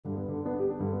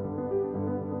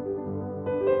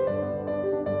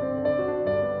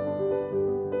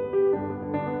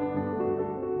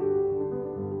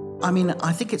I mean,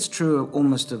 I think it's true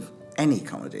almost of any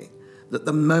comedy, that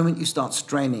the moment you start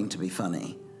straining to be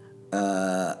funny,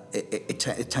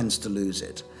 it tends to lose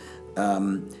it.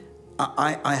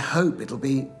 I hope it'll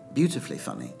be beautifully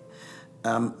funny.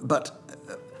 But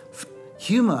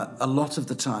humour, a lot of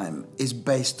the time, is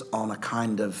based on a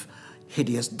kind of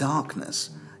hideous darkness.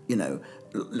 You know,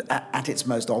 at its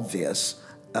most obvious,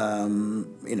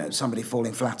 you know, somebody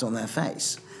falling flat on their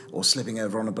face or slipping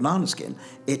over on a banana skin.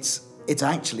 It's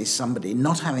actually somebody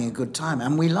not having a good time,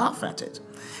 and we laugh at it.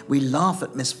 We laugh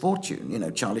at misfortune. You know,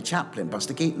 Charlie Chaplin,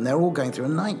 Buster Keaton, they're all going through a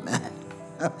nightmare.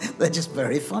 They're just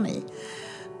very funny.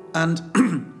 And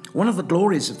one of the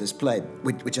glories of this play,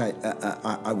 which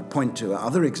I would point to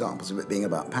other examples of it being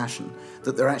about passion,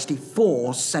 that there are actually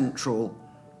 4 central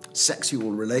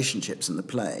sexual relationships in the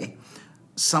play,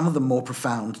 some of them more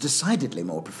profound, decidedly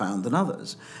more profound than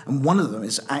others. And one of them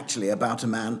is actually about a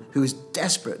man who is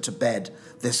desperate to bed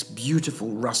this beautiful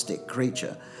rustic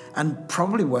creature and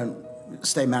probably won't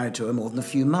stay married to her more than a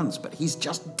few months, but he's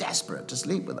just desperate to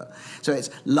sleep with her. So it's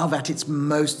love at its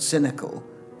most cynical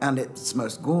and its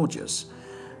most gorgeous.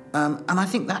 And I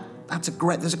think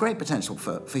there's a great potential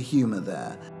for humour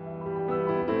there.